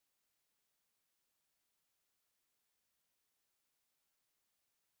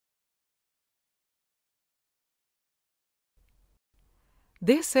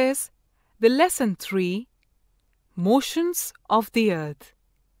This is the Lesson 3, Motions of the Earth.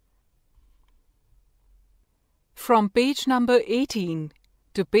 From page number 18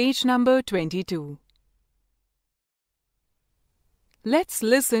 to page number 22. Let's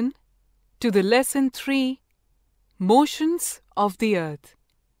listen to the Lesson 3, Motions of the Earth.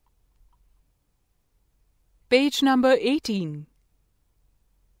 Page number 18.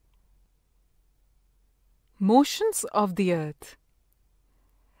 Motions of the Earth.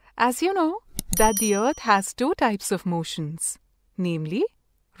 As you know, that the Earth has two types of motions, namely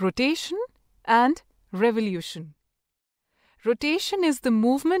rotation and revolution. Rotation is the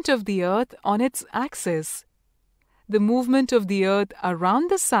movement of the Earth on its axis. The movement of the Earth around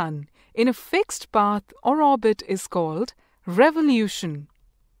the Sun in a fixed path or orbit is called revolution.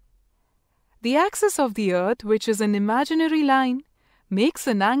 The axis of the Earth, which is an imaginary line, makes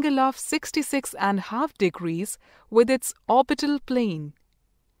an angle of 66.5 degrees with its orbital plane.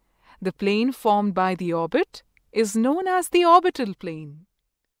 The plane formed by the orbit is known as the orbital plane.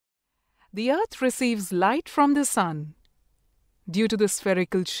 The Earth receives light from the Sun. Due to the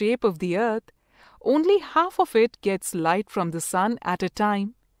spherical shape of the Earth, only half of it gets light from the Sun at a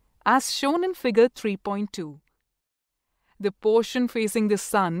time, as shown in figure 3.2. The portion facing the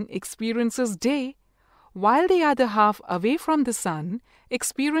Sun experiences day, while the other half away from the Sun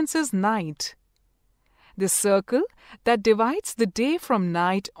experiences night. The circle that divides the day from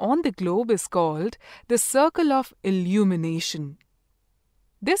night on the globe is called the circle of illumination.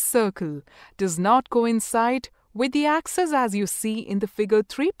 This circle does not coincide with the axis as you see in the figure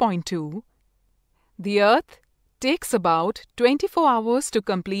 3.2. The Earth takes about 24 hours to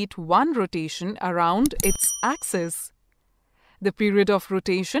complete one rotation around its axis. The period of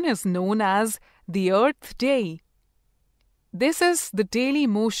rotation is known as the Earth day. This is the daily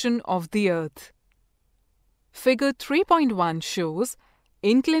motion of the Earth. Figure 3.1 shows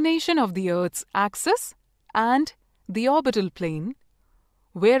inclination of the Earth's axis and the orbital plane,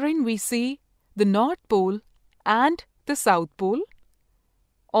 wherein we see the North Pole and the South Pole.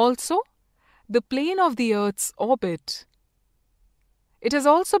 Also, the plane of the Earth's orbit. It has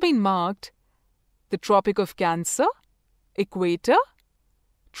also been marked the Tropic of Cancer, Equator,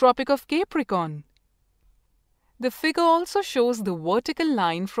 Tropic of Capricorn. The figure also shows the vertical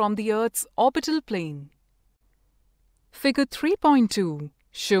line from the Earth's orbital plane. Figure 3.2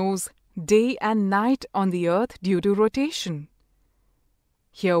 shows day and night on the Earth due to rotation.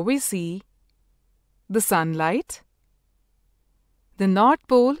 Here we see the sunlight, the North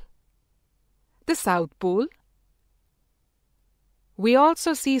Pole, the South Pole. We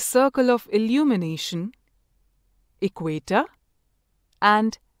also see circle of illumination, equator,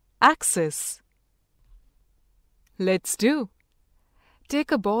 and axis. Let's do. Take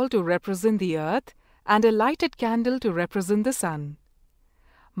a ball to represent the Earth and a lighted candle to represent the Sun.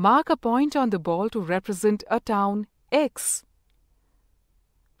 Mark a point on the ball to represent a town X.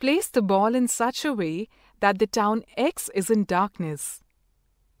 Place the ball in such a way that the town X is in darkness.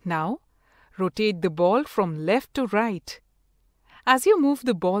 Now, rotate the ball from left to right. As you move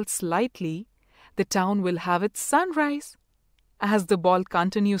the ball slightly, the town will have its sunrise. As the ball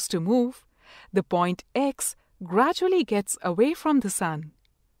continues to move, the point X gradually gets away from the Sun.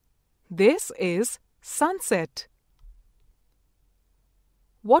 This is sunset.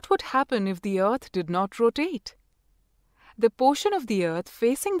 What would happen if the Earth did not rotate? The portion of the Earth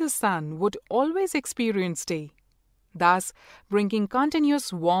facing the Sun would always experience day, thus bringing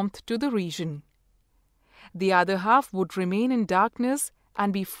continuous warmth to the region. The other half would remain in darkness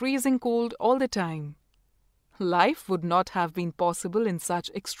and be freezing cold all the time. Life would not have been possible in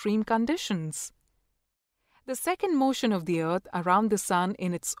such extreme conditions. The second motion of the Earth around the Sun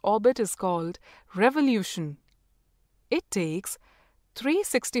in its orbit is called revolution. It takes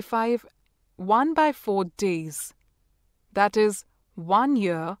 365 1/4 days, that is 1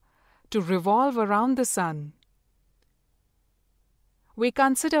 year, to revolve around the Sun. We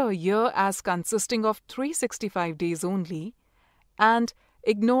consider a year as consisting of 365 days only and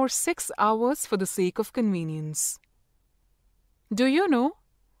ignore 6 hours for the sake of convenience. Do you know?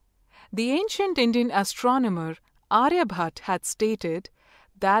 The ancient Indian astronomer Aryabhat had stated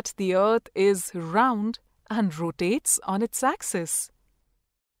that the Earth is round and rotates on its axis.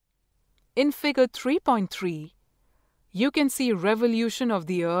 In figure 3.3, you can see revolution of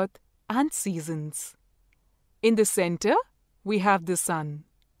the Earth and seasons. In the center, we have the Sun.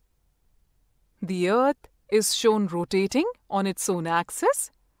 The Earth is shown rotating on its own axis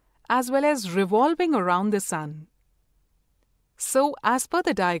as well as revolving around the Sun. So, as per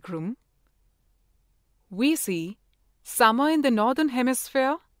the diagram, we see summer in the northern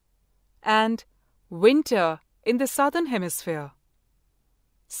hemisphere and winter in the southern hemisphere.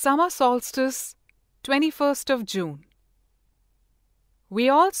 summer solstice, 21st of June. We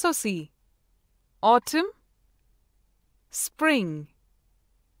also see autumn, spring,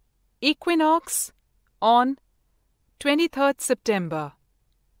 equinox on 23rd September.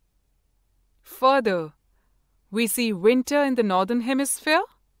 Further, we see winter in the northern hemisphere,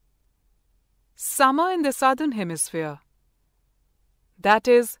 summer in the southern hemisphere. That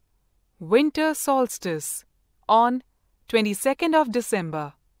is, winter solstice on 22nd of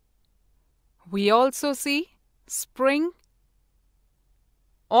December. We also see spring,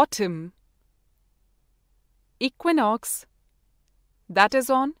 autumn, equinox, that is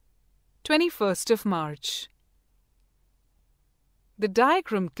on 21st of March. The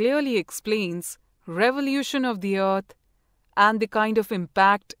diagram clearly explains revolution of the Earth and the kind of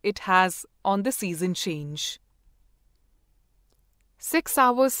impact it has on the season change. 6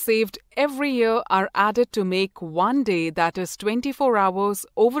 hours saved every year are added to make one day, that is 24 hours,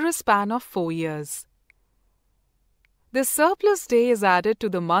 over a span of 4 years. The surplus day is added to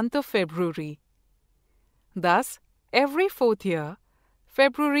the month of February. Thus, every 4th year,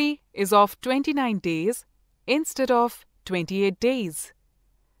 February is of 29 days instead of 28 days.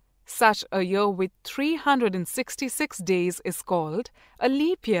 Such a year with 366 days is called a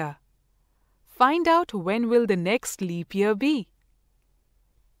leap year. Find out when will the next leap year be.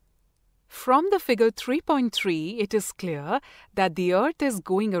 From the figure 3.3, it is clear that the Earth is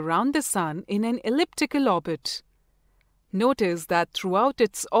going around the Sun in an elliptical orbit. Notice that throughout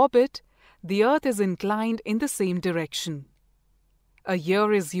its orbit, the Earth is inclined in the same direction. A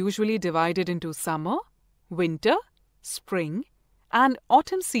year is usually divided into summer, winter, spring, and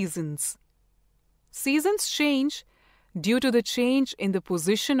autumn seasons. Seasons change due to the change in the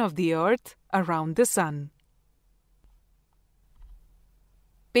position of the Earth around the Sun.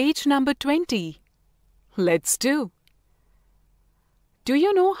 Page number 20. Let's do. Do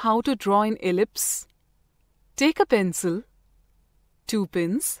you know how to draw an ellipse? Take a pencil, 2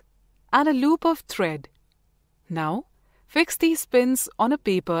 pins, and a loop of thread. Now, fix these pins on a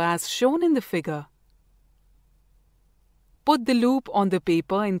paper as shown in the figure. Put the loop on the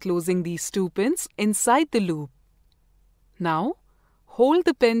paper enclosing these 2 pins inside the loop. Now, hold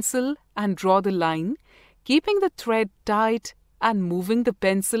the pencil and draw the line, keeping the thread tight and moving the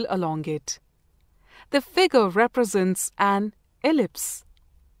pencil along it. The figure represents an ellipse.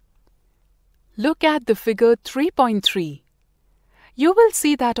 Look at the figure 3.3. You will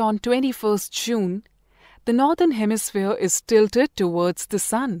see that on 21st June, the northern hemisphere is tilted towards the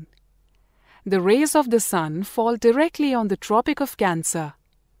Sun. The rays of the Sun fall directly on the Tropic of Cancer.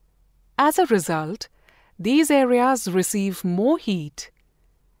 As a result, these areas receive more heat.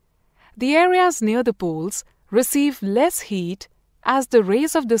 The areas near the poles receive less heat as the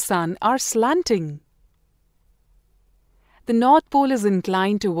rays of the Sun are slanting. The North Pole is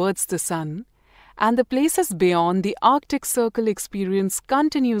inclined towards the Sun, and the places beyond the Arctic Circle experience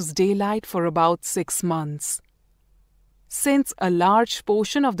continuous daylight for about 6 months. Since a large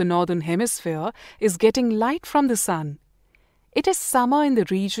portion of the northern hemisphere is getting light from the Sun, it is summer in the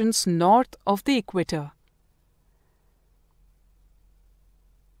regions north of the equator.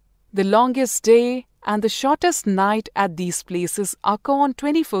 The longest day and the shortest night at these places occur on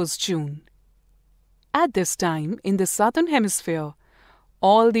 21st June. At this time, in the southern hemisphere,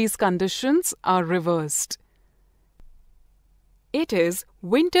 all these conditions are reversed. It is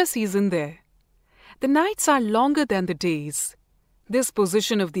winter season there. The nights are longer than the days. This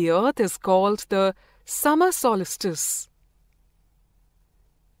position of the Earth is called the summer solstice.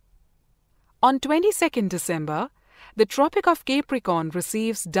 On 22nd December, the Tropic of Capricorn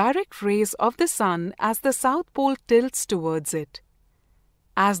receives direct rays of the Sun as the South Pole tilts towards it.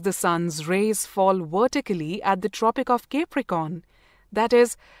 As the Sun's rays fall vertically at the Tropic of Capricorn, that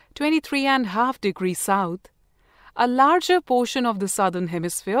is 23.5 degrees south, a larger portion of the southern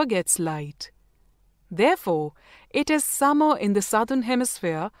hemisphere gets light. Therefore, it is summer in the southern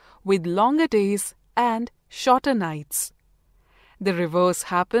hemisphere with longer days and shorter nights. The reverse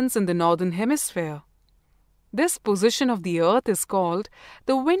happens in the northern hemisphere. This position of the Earth is called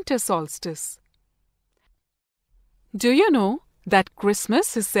the winter solstice. Do you know that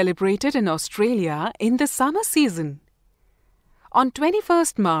Christmas is celebrated in Australia in the summer season? On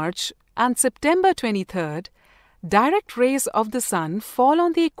 21st March and September 23rd, direct rays of the Sun fall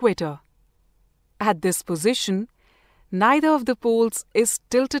on the equator. At this position, neither of the poles is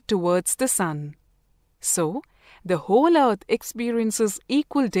tilted towards the Sun. So, the whole Earth experiences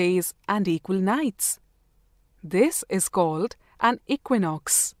equal days and equal nights. This is called an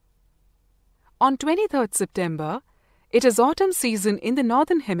equinox. On 23rd September, it is autumn season in the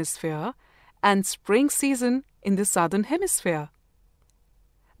northern hemisphere and spring season in the southern hemisphere.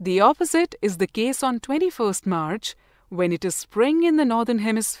 The opposite is the case on 21st March, when it is spring in the northern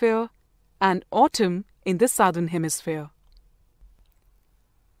hemisphere and autumn in the southern hemisphere.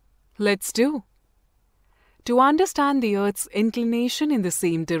 Let's do. To understand the Earth's inclination in the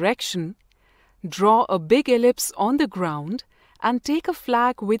same direction, draw a big ellipse on the ground and take a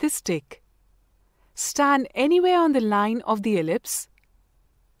flag with a stick. Stand anywhere on the line of the ellipse.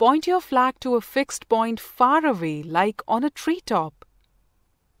 Point your flag to a fixed point far away, like on a treetop.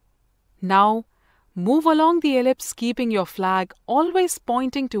 Now, move along the ellipse, keeping your flag always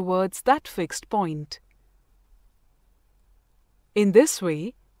pointing towards that fixed point. In this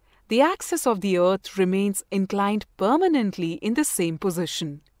way, the axis of the Earth remains inclined permanently in the same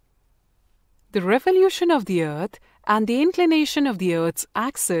position. The revolution of the Earth and the inclination of the Earth's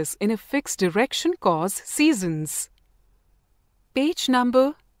axis in a fixed direction cause seasons. Page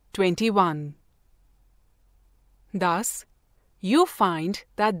number 21. Thus, you find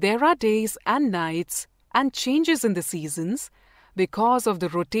that there are days and nights and changes in the seasons because of the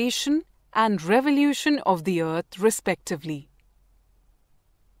rotation and revolution of the Earth respectively.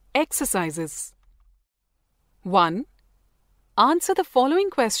 Exercises. 1. Answer the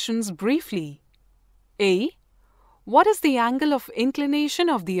following questions briefly. A. What is the angle of inclination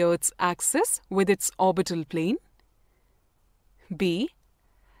of the Earth's axis with its orbital plane? B.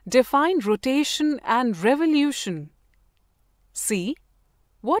 Define rotation and revolution. C.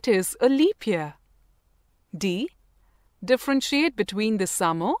 What is a leap year? D. Differentiate between the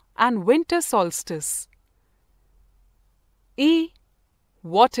summer and winter solstice. E.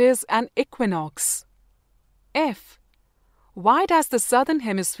 What is an equinox? F. Why does the southern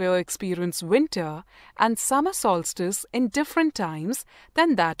hemisphere experience winter and summer solstice in different times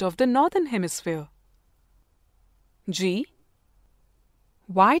than that of the northern hemisphere? G.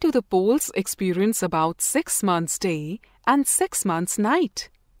 Why do the poles experience about 6 months day and 6 months night?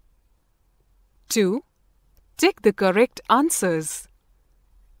 2. Tick the correct answers.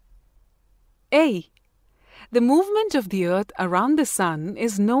 A. The movement of the Earth around the Sun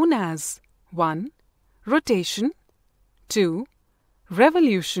is known as 1. Rotation, 2.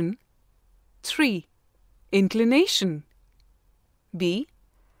 Revolution, 3. Inclination. B.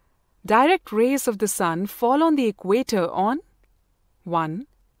 Direct rays of the Sun fall on the equator on 1.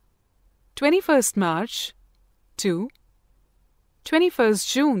 21st March, 2.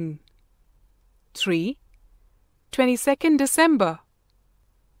 21st June, 3. 22nd December.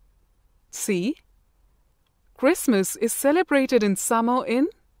 C. Christmas is celebrated in summer in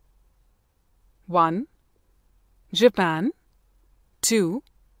 1. Japan, 2.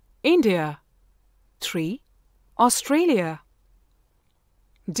 India, 3. Australia.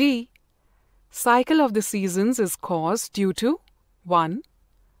 D. Cycle of the seasons is caused due to 1.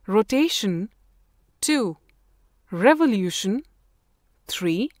 Rotation, 2. Revolution,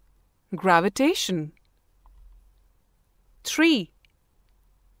 3. Gravitation. 3.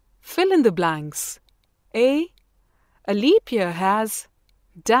 Fill in the blanks. A. A leap year has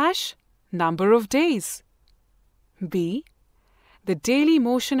dash number of days. B. The daily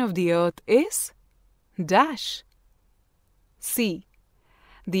motion of the Earth is dash. C.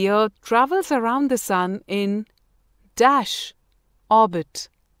 The Earth travels around the Sun in dash orbit.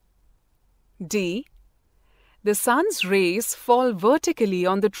 D. The Sun's rays fall vertically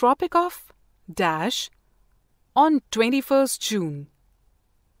on the Tropic of dash on 21st June.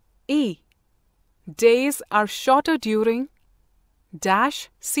 E. Days are shorter during dash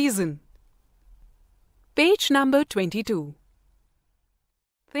season. Page number 22.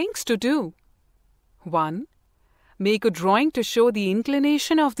 Things to do. 1. Make a drawing to show the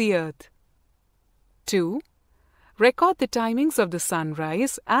inclination of the Earth. 2. Record the timings of the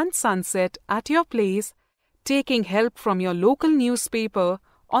sunrise and sunset at your place, taking help from your local newspaper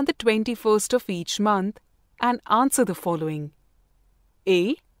on the 21st of each month, and answer the following.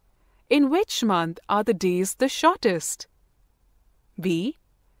 A. In which month are the days the shortest? B.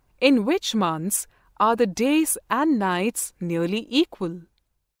 In which months are the days and nights nearly equal?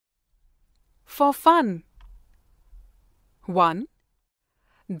 For fun. 1.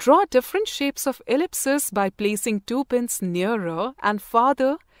 Draw different shapes of ellipses by placing 2 pins nearer and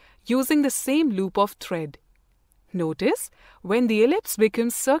farther using the same loop of thread. Notice when the ellipse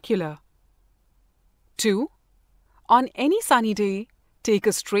becomes circular. 2. On any sunny day, take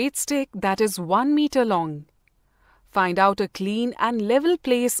a straight stick that is 1 meter long. Find out a clean and level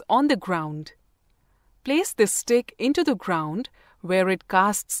place on the ground. Place this stick into the ground where it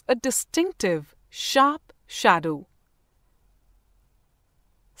casts a distinctive, sharp shadow.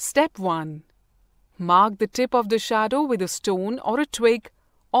 Step 1. Mark the tip of the shadow with a stone or a twig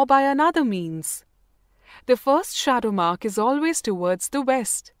or by another means. the first shadow mark is always towards the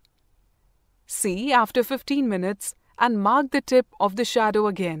west. See after 15 minutes and mark the tip of the shadow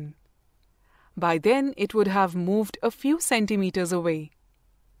again. By then it would have moved a few centimeters away.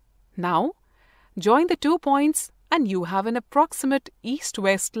 Now, join the 2 points and you have an approximate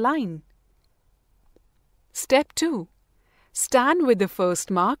east-west line. Step 2. Stand with the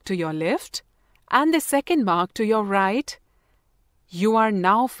first mark to your left and the second mark to your right. You are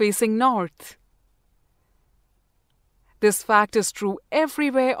now facing north. This fact is true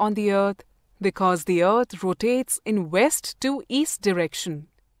everywhere on the earth because the earth rotates in west to east direction.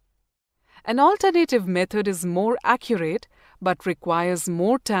 An alternative method is more accurate but requires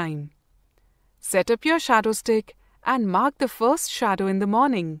more time. Set up your shadow stick and mark the first shadow in the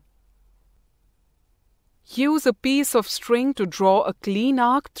morning. Use a piece of string to draw a clean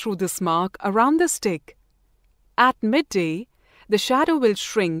arc through this mark around the stick. At midday, the shadow will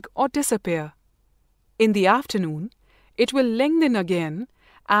shrink or disappear. In the afternoon, it will lengthen again,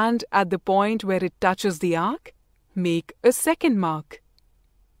 and at the point where it touches the arc, make a second mark.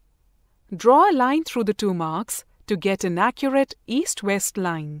 Draw a line through the 2 marks to get an accurate east-west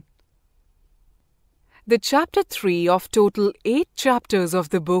line. The chapter 3 of total 8 chapters of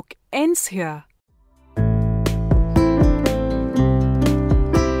the book ends here.